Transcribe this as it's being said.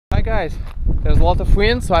Hi guys, there's a lot of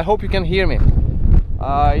wind, so I hope you can hear me.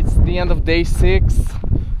 It's the end of day 6.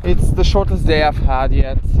 It's the shortest day I've had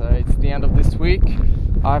yet. It's the end of this week.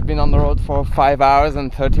 I've been on the road for 5 hours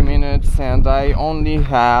and 30 minutes and I only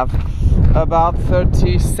have about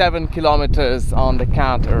 37 kilometers on the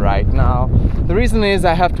counter right now. The reason is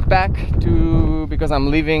I have to pack because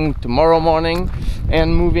I'm leaving tomorrow morning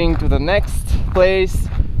and moving to the next place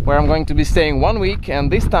where I'm going to be staying 1 week,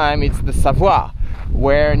 and this time it's the Savoie,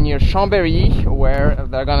 where near Chambéry, where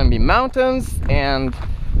there are gonna be mountains and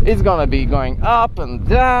it's gonna be going up and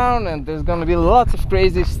down, and there's gonna be lots of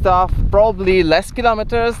crazy stuff. Probably less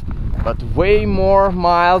kilometers, but way more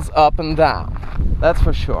miles up and down, that's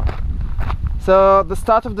for sure. So the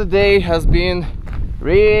start of the day has been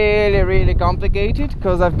really complicated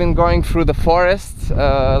because I've been going through the forest,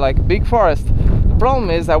 like big forest. The problem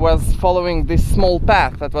is I was following this small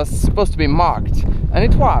path that was supposed to be marked, and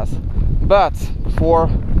it was, but for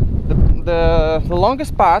the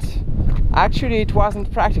longest part actually it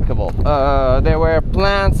wasn't practicable. There were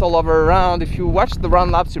plants all over around. If you watch the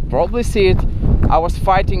run laps you probably see it. I was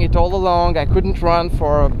fighting it all along. I couldn't run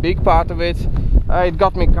for a big part of it. It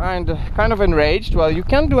got me kind of enraged. Well, you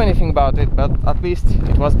can't do anything about it, but at least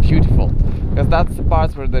it was beautiful, because that's the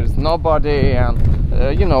parts where there's nobody and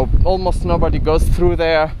you know, almost nobody goes through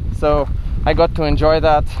there, so I got to enjoy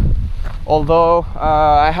that. Although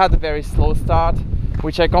I had a very slow start,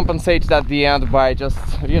 which I compensated at the end by just,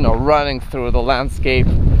 you know, running through the landscape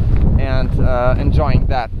and enjoying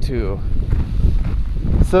that too.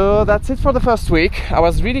 So that's it for the first week. I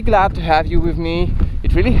was really glad to have you with me.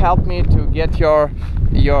 It really helped me to get your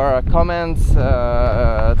comments,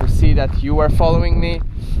 to see that you were following me.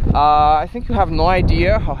 I think you have no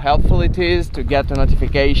idea how helpful it is to get a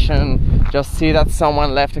notification, just see that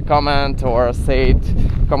someone left a comment or said,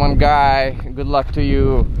 "Come on guy, good luck to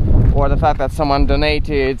you," or the fact that someone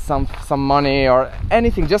donated some money or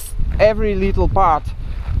anything. Just every little part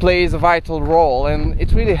plays a vital role and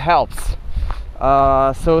it really helps.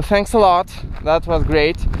 So thanks a lot, that was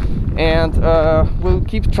great, and we'll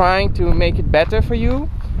keep trying to make it better for you.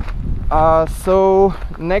 So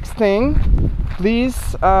next thing, please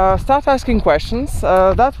start asking questions.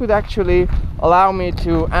 That would actually allow me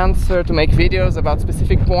to make videos about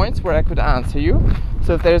specific points where I could answer you.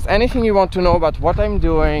 So if there's anything you want to know about what I'm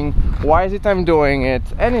doing, why is it I'm doing it,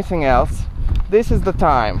 anything else, this is the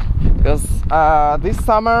time, because this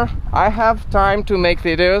summer I have time to make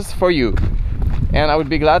videos for you, and I would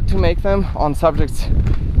be glad to make them on subjects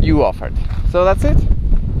you offered. So that's it.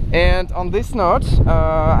 And on this note,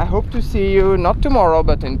 I hope to see you not tomorrow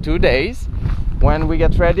but in 2 days, when we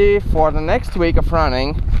get ready for the next week of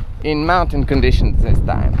running in mountain conditions this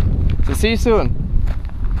time. So see you soon.